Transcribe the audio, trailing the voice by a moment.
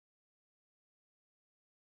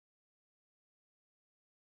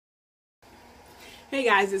Hey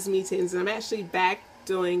guys, it's me, Tins, and I'm actually back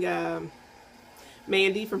doing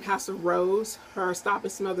Mandy from House of Rose, her Stop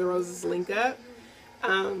and Smell the Roses link up.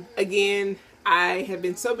 Again, I have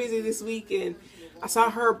been so busy this week, and I saw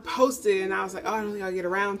her post it, and I was like, oh, I don't think I'll get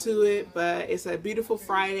around to it, but it's a beautiful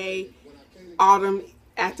Friday, autumn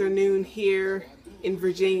afternoon here in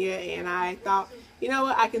Virginia, and I thought, you know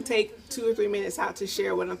what, I can take 2 or 3 minutes out to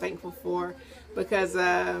share what I'm thankful for, because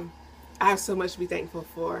I have so much to be thankful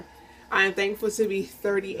for. I am thankful to be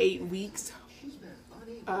 38 weeks,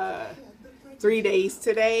 3 days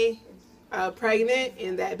today, pregnant,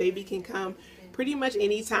 and that baby can come pretty much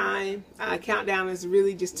anytime. Countdown is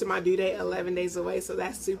really just to my due date, 11 days away, so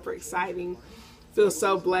that's super exciting. Feel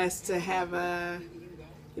so blessed to have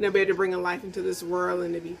be able to bring a life into this world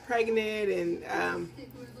and to be pregnant, and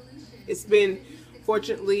it's been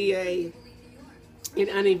fortunately an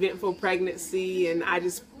uneventful pregnancy, and I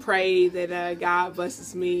just pray that God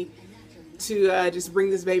blesses me to just bring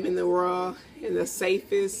this baby in the world in the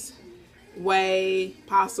safest way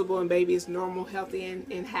possible, and baby is normal, healthy,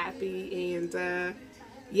 and happy. And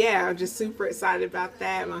yeah, I'm just super excited about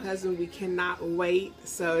that. My husband, we cannot wait,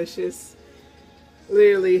 so it's just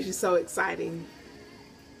literally, it's just so exciting.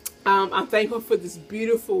 I'm thankful for this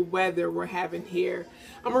beautiful weather we're having here.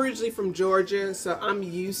 I'm originally from Georgia, so I'm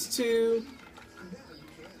used to,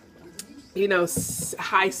 you know,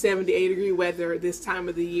 high 70, 80-degree weather this time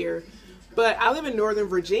of the year. But I live in Northern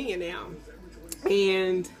Virginia now,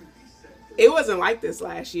 and it wasn't like this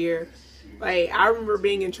last year. Like, I remember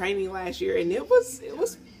being in training last year, and it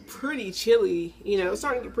was pretty chilly. You know, it was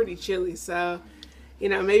starting to get pretty chilly. So, you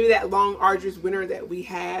know, maybe that long, arduous winter that we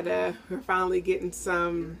had, we're finally getting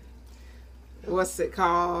some, what's it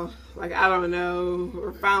called? Like, I don't know.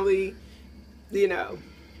 We're finally, you know,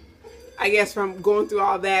 I guess from going through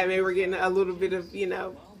all that, maybe we're getting a little bit of, you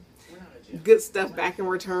know, good stuff back in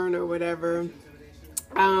return or whatever.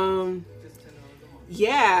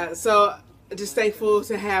 Yeah, so just thankful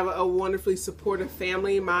to have a wonderfully supportive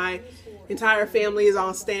family. My entire family is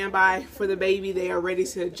on standby for the baby. They are ready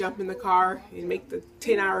to jump in the car and make the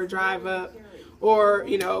 10-hour drive up, or,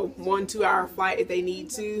 you know, 1-2 hour flight if they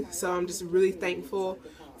need to. So I'm just really thankful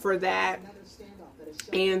for that.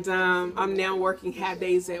 And I'm now working half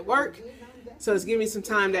days at work, so it's giving me some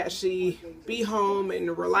time to actually be home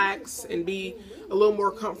and relax and be a little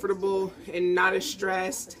more comfortable and not as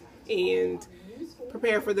stressed, and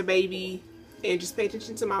prepare for the baby and just pay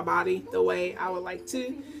attention to my body the way I would like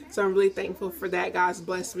to. So I'm really thankful for that. God's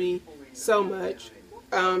blessed me so much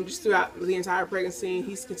just throughout the entire pregnancy, and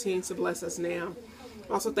He's continuing to bless us now.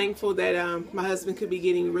 I'm also thankful that my husband could be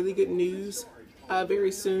getting really good news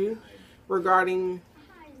very soon regarding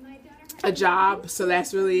a job, so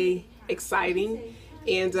that's really exciting.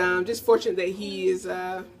 And just fortunate that he is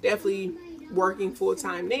definitely working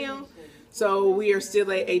full-time now, so we are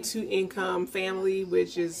still a 2-income family,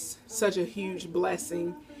 which is such a huge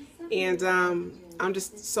blessing. And I'm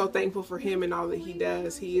just so thankful for him and all that he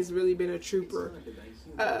does. He has really been a trooper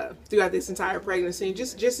throughout this entire pregnancy, and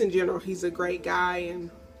just in general, he's a great guy,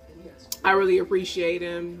 and I really appreciate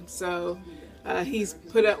him. So he's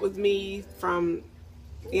put up with me from,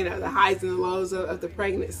 you know, the highs and the lows of the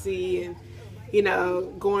pregnancy, and, you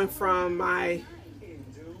know, going from my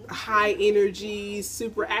high energy,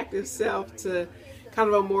 super active self to kind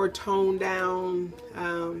of a more toned down,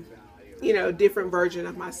 you know, different version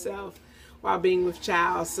of myself while being with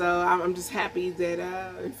child. So I'm just happy that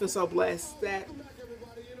I feel so blessed that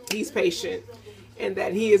he's patient, and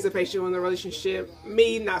that he is a patient in the relationship.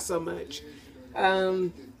 Me, not so much.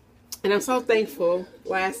 And I'm so thankful,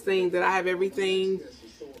 last thing, that I have everything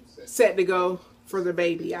set to go for the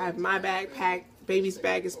baby. I have my bag packed, baby's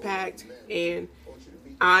bag is packed, and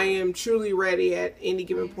I am truly ready at any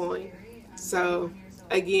given point. So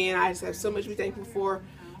again, I just have so much to be thankful for.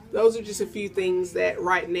 Those are just a few things that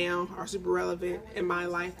right now are super relevant in my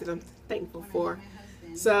life that I'm thankful for.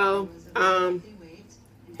 So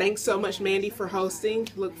thanks so much, Mandy, for hosting.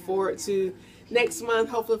 Look forward to next month,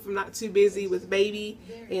 hopefully, if I'm not too busy with baby.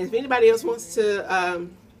 And if anybody else wants to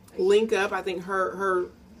link up, I think her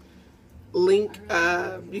link,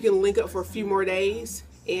 you can link up for a few more days.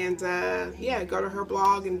 And yeah, go to her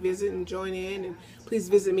blog and visit and join in. And please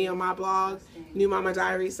visit me on my blog,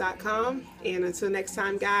 newmamadiaries.com. And until next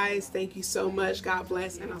time, guys, thank you so much. God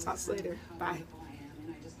bless, and I'll talk to you later. Bye.